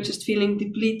you're just feeling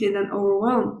depleted and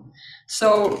overwhelmed.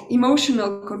 So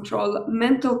emotional control,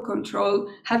 mental control,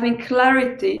 having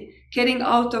clarity, getting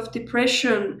out of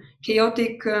depression,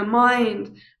 chaotic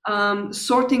mind,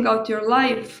 sorting out your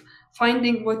life,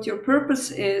 finding what your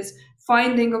purpose is,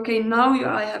 finding, okay, now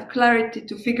I have clarity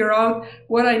to figure out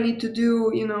what I need to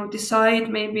do, decide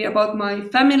maybe about my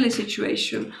family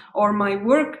situation or my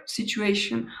work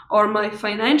situation or my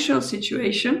financial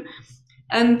situation,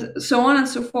 and so on and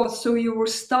so forth. So you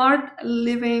will start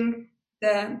living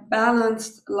the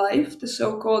balanced life, the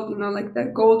so-called, like the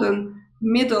golden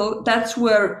middle. That's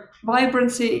where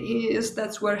vibrancy is,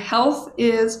 that's where health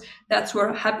is, that's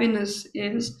where happiness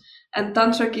is. And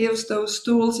Tantra gives those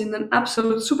tools in an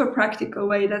absolute super practical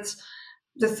way. That's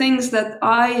the things that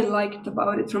I liked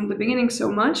about it from the beginning so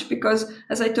much, because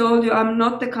as I told you, I'm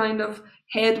not the kind of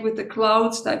head with the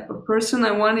clouds type of person.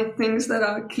 I wanted things that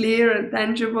are clear and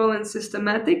tangible and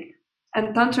systematic.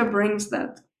 And Tantra brings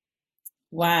that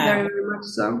very, Wow. very much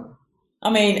so. I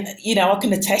mean, I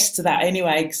can attest to that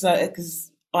anyway,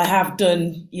 because I have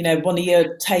done, one of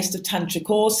your Taste of Tantra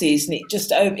courses, and it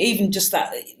just, even just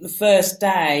that, the first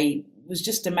day was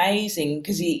just amazing,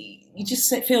 because you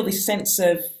just feel this sense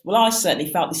of, well, I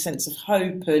certainly felt this sense of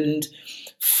hope and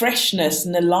freshness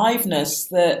and aliveness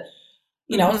that,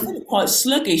 I was Hmm. feeling quite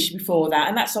sluggish before that,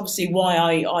 and that's obviously why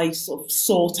I sort of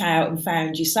sought out and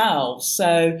found yourself.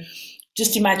 So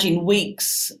just imagine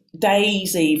weeks,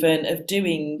 days even of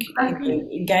doing, Exactly.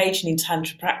 engaging in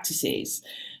tantra practices,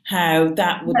 how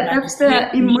that would make That's you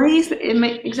the amazing,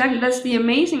 exactly. That's the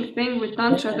amazing thing with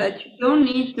Tantra, feel. that you don't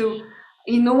need to,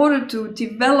 in order to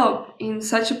develop in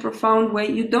such a profound way,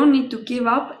 you don't need to give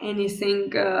up anything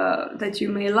that you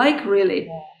may like, really.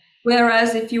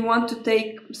 Whereas if you want to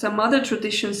take some other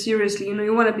tradition seriously,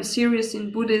 you want to be serious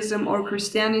in Buddhism or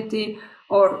Christianity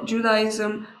or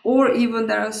Judaism, or even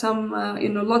there are some,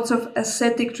 lots of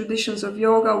ascetic traditions of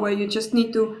yoga where you just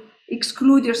need to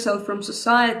exclude yourself from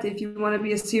society. If you want to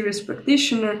be a serious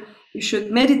practitioner, you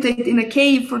should meditate in a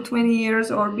cave for 20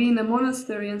 years or be in a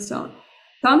monastery and so on.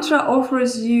 Tantra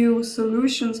offers you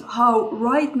solutions how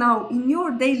right now in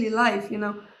your daily life,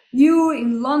 you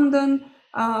in London,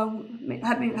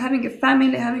 having a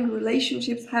family, having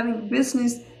relationships, having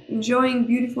business, enjoying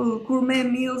beautiful gourmet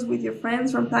meals with your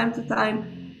friends from time to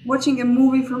time, watching a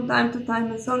movie from time to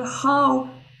time, and so on, how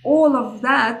all of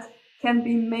that can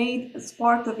be made as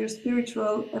part of your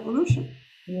spiritual evolution.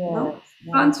 You know, Yes,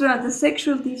 wow. Tantra, the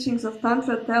sexual teachings of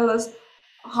Tantra tell us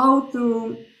how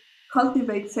to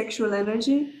cultivate sexual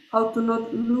energy, how to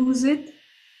not lose it,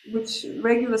 which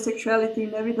regular sexuality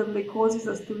inevitably causes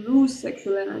us to lose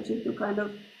sexual energy, to kind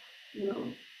of, you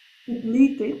know,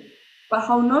 deplete it, but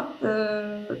how not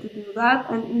to do that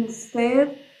and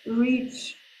instead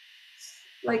reach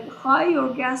like high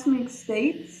orgasmic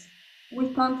states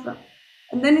with Tantra.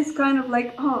 And then it's kind of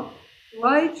like, do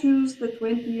I choose the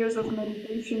 20 years of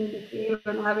meditation in the cave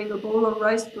and having a bowl of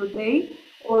rice per day?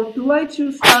 Or do I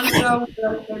choose Tantra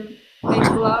where I can make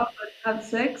love and have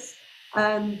sex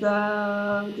and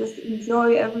just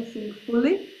enjoy everything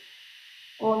fully?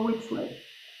 Or which way?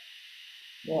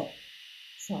 Yeah.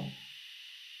 So,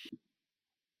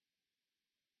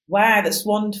 wow, that's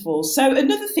wonderful. So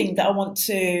another thing that I want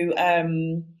to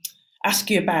ask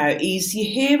you about is you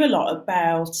hear a lot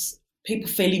about people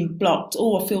feeling blocked.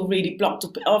 Oh, I feel really blocked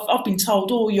up. I've been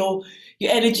told, oh, your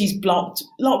energy's blocked.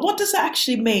 Like, what does that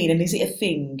actually mean, and is it a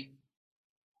thing?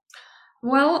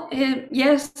 Well,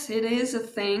 yes, it is a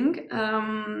thing.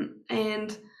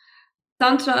 And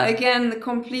Tantra again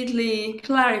completely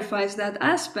clarifies that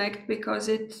aspect because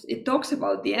it talks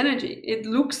about the energy. It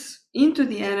looks into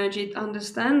the energy, it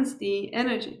understands the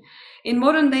energy. In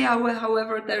modern day,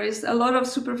 however, there is a lot of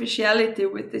superficiality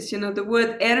with this. The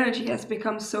word energy has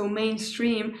become so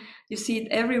mainstream. You see it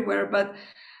everywhere, but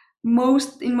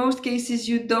in most cases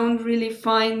you don't really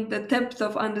find the depth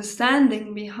of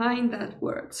understanding behind that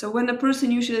word. So when a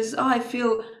person usually says, oh, I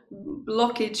feel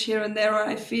blockage here and there, or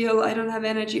I feel I don't have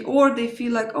energy, or they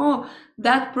feel like, oh,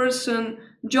 that person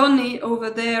Johnny over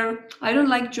there, I don't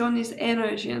like Johnny's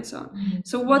energy, and so on.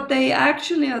 So what they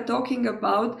actually are talking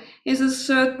about is a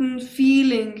certain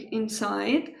feeling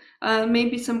inside,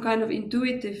 maybe some kind of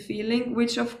intuitive feeling,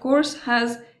 which of course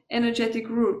has energetic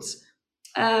roots.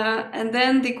 And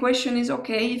then the question is,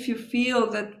 okay, if you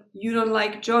feel that you don't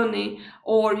like Johnny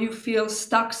or you feel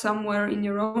stuck somewhere in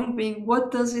your own being, what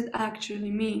does it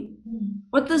actually mean?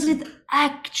 What does it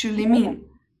actually mean?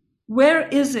 Where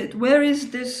is it? Where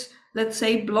is this, let's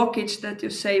say, blockage that you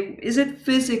say? Is it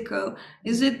physical?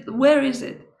 Where is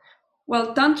it?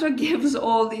 Well, Tantra gives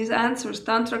all these answers.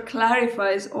 Tantra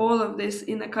clarifies all of this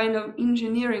in a kind of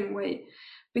engineering way.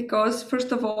 Because,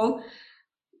 first of all,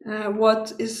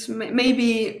 what is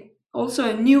maybe also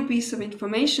a new piece of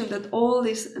information, that all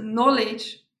this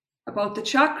knowledge about the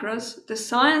chakras, the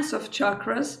science of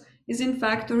chakras, is in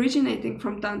fact originating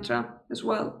from Tantra as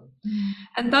well.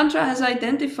 And Tantra has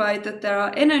identified that there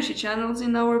are energy channels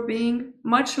in our being,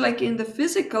 much like in the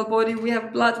physical body, we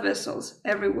have blood vessels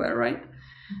everywhere, right?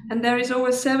 And there is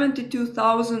over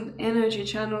 72,000 energy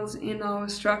channels in our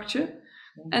structure.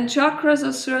 And chakras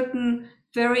are certain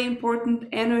very important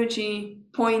energy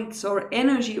points or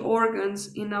energy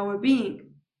organs in our being.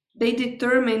 They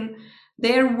determine,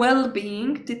 their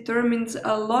well-being determines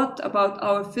a lot about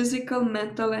our physical,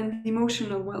 mental, and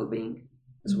emotional well-being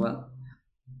as well.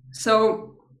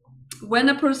 So when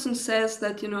a person says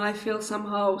that, I feel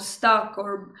somehow stuck,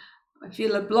 or I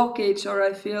feel a blockage, or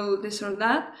I feel this or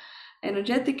that,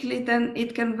 energetically, then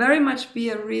it can very much be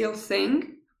a real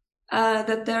thing.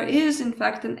 That there is, in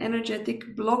fact, an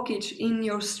energetic blockage in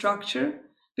your structure,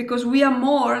 because we are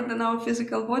more than our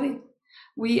physical body.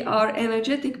 We are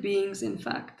energetic beings, in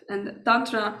fact. And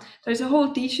Tantra, there's a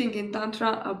whole teaching in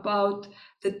Tantra about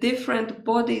the different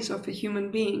bodies of a human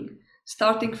being,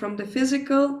 starting from the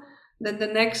physical, then the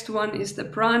next one is the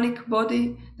pranic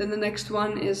body, then the next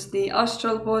one is the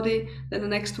astral body, then the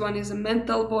next one is a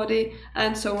mental body,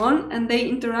 and so on, and they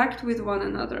interact with one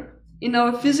another. In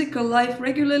our physical life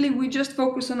regularly, we just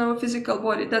focus on our physical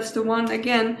body. That's the one,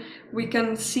 again, we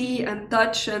can see and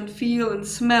touch and feel and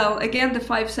smell. Again, the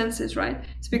five senses, right?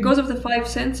 It's because of the five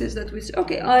senses that we say,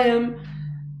 okay, I am,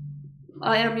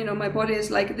 my body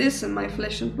is like this and my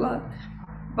flesh and blood.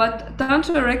 But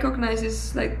Tantra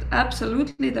recognizes that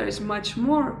absolutely there is much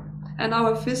more, and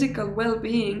our physical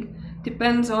well-being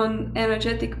depends on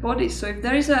energetic bodies. So if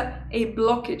there is a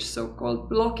blockage,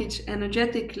 so-called blockage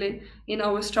energetically in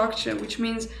our structure, which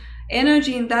means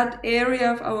energy in that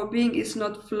area of our being is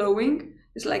not flowing,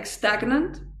 it's like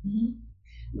stagnant,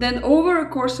 then over a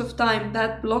course of time,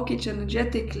 that blockage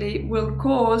energetically will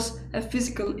cause a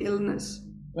physical illness.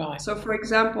 Right. So, for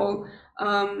example,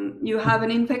 you have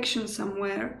an infection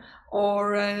somewhere,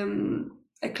 or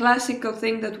a classical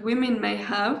thing that women may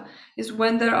have is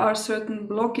when there are certain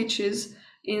blockages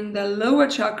in the lower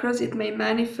chakras, it may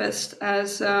manifest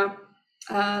as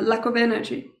lack of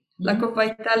energy, lack of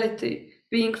vitality,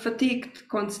 being fatigued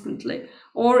constantly,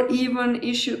 or even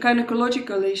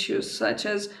gynecological issues such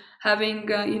as having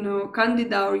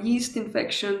candida or yeast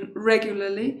infection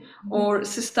regularly, or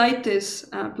cystitis,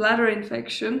 bladder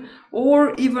infection,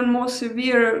 or even more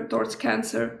severe towards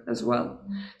cancer as well.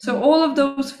 So all of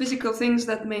those physical things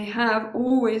that may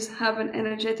always have an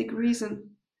energetic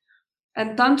reason.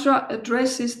 And Tantra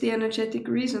addresses the energetic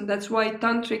reason. That's why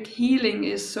Tantric healing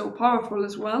is so powerful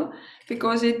as well,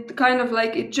 because it kind of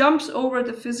like it jumps over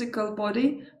the physical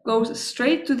body, goes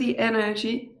straight to the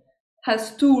energy,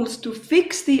 has tools to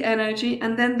fix the energy,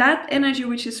 and then that energy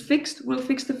which is fixed will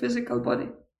fix the physical body.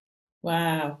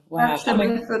 Wow. That's the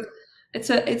method.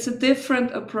 It's a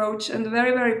different approach, and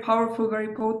very, very powerful,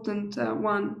 very potent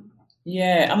one.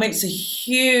 Yeah, I mean, it's a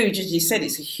huge, as you said,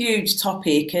 it's a huge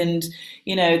topic, and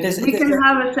We can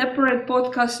have a separate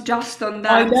podcast just on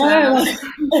I that. know.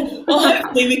 Well,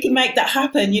 hopefully we can make that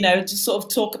happen, to sort of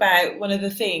talk about one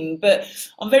other thing. But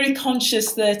I'm very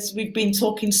conscious that we've been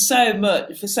talking so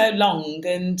much for so long,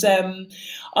 and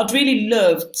I'd really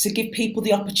love to give people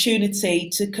the opportunity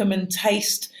to come and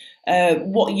taste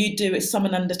what you do at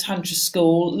Samananda Tantra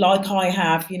School, like I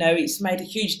have. It's made a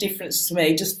huge difference to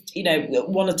me, just,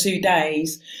 1 or 2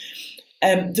 days.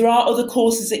 There are other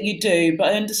courses that you do, but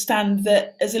I understand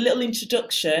that as a little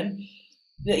introduction,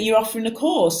 that you're offering a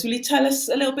course. Will you tell us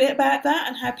a little bit about that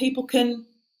and how people can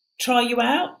try you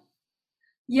out?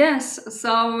 Yes,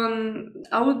 so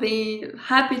I would be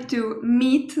happy to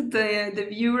meet the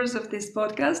viewers of this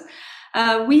podcast.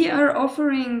 We are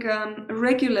offering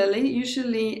regularly,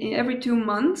 usually every 2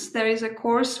 months, there is a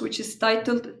course which is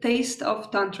titled Taste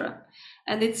of Tantra.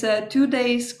 And it's a 2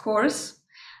 days course,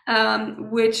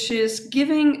 which is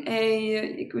giving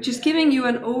you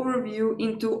an overview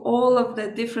into all of the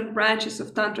different branches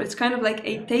of Tantra. It's kind of like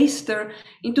a taster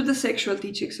into the sexual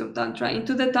teachings of Tantra,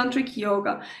 into the Tantric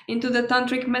yoga, into the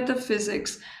Tantric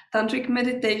metaphysics, Tantric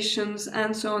meditations,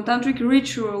 and so on. Tantric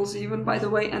rituals, even, by the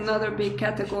way, another big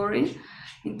category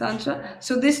in Tantra.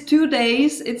 So these 2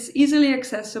 days, it's easily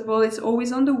accessible. It's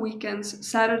always on the weekends,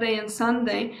 Saturday and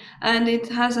Sunday, and it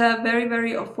has a very,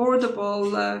 very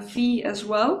affordable fee as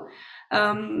well.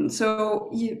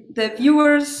 So the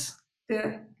viewers,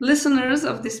 the listeners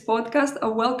of this podcast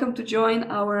are welcome to join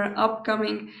our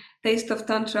upcoming Taste of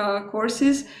Tantra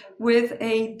courses with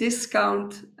a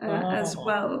discount as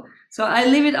well. So I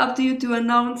leave it up to you to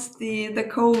announce the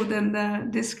code and the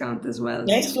discount as well.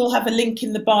 Yes, we'll have a link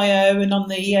in the bio and on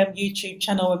the YouTube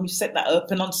channel when we set that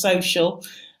up, and on social.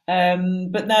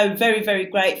 But no, very, very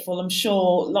grateful. I'm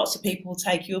sure lots of people will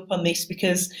take you up on this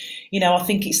because, I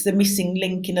think it's the missing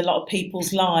link in a lot of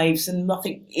people's lives. And I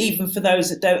think even for those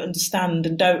that don't understand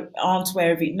and aren't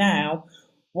aware of it now,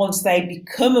 once they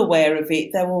become aware of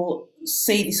it, they will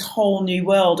see this whole new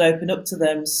world open up to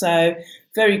them. So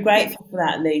very grateful for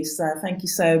that, Liisa. Thank you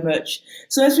so much.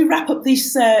 So as we wrap up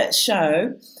this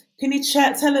show, can you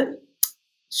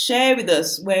share with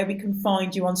us where we can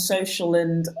find you on social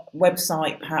and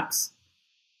website, perhaps?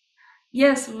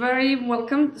 Yes, very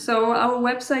welcome. So our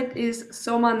website is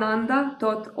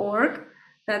somananda.org.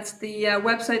 That's the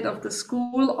website of the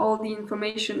school. All the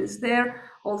information is there.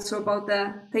 Also about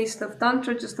the Taste of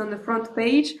Tantra, just on the front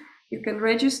page. You can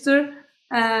register.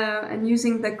 and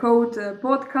using the code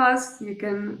podcast, you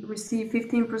can receive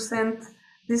 15%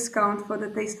 discount for the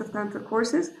Taste of Tantra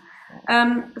courses.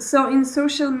 So in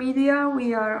social media,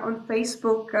 we are on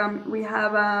Facebook. We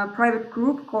have a private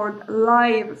group called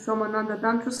Live Somananda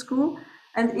Tantra School,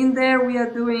 and in there we are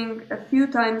doing a few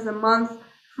times a month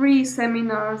free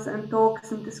seminars and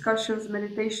talks and discussions,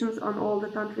 meditations on all the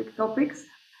tantric topics.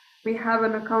 We have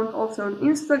an account also on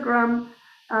Instagram,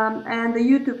 and a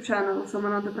YouTube channel,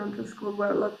 Somananda Tantra School,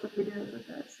 where lots of videos are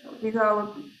there. So these are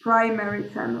our primary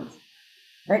channels.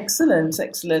 Excellent,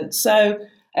 excellent. So,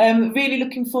 really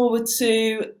looking forward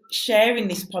to sharing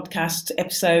this podcast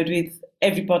episode with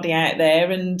everybody out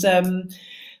there. And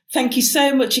thank you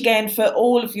so much again for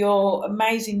all of your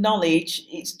amazing knowledge.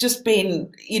 It's just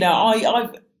been,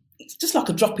 I've it's just like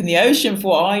a drop in the ocean for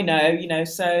what I know.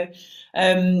 So,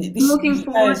 this Looking is so,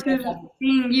 forward so to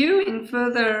seeing you in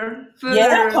further yeah,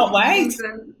 I further can't wait. meetings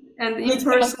and I need to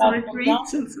get in-person myself on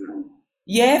retreats and so on.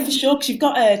 Yeah, for sure. Because you've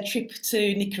got a trip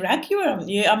to Nicaragua, haven't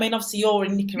you? I mean, obviously you're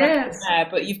in Nicaragua Yes. now,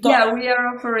 but you've got. Yeah, we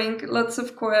are offering lots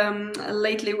of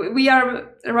lately. We are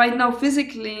right now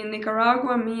physically in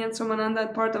Nicaragua, me and Somananda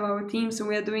are part of our team, so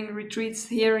we are doing retreats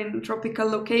here in tropical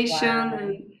location, Wow.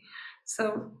 and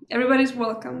so everybody's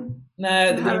welcome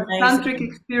No, to that'd have be a tantric amazing.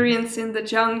 experience in the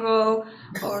jungle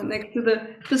or next to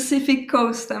the Pacific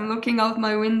coast. I'm looking out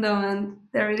my window and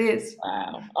there it is.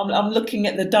 Wow. I'm looking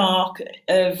at the dark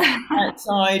of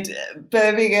outside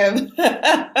Birmingham.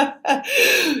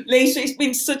 Lisa, it's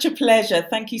been such a pleasure.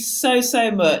 Thank you so,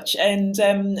 so much. And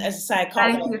as I say, I can't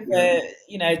Thank you, Phil.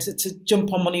 wait, to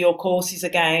jump on one of your courses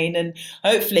again and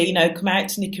hopefully, come out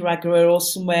to Nicaragua or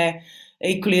somewhere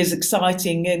equally as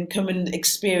exciting and come and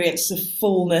experience the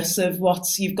fullness of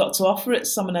what you've got to offer at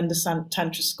Samananda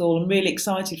Tantra School. I'm really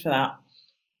excited for that.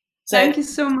 So Thank you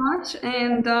so much,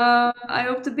 and I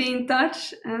hope to be in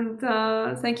touch. And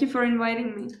thank you for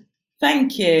inviting me.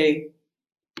 thank you.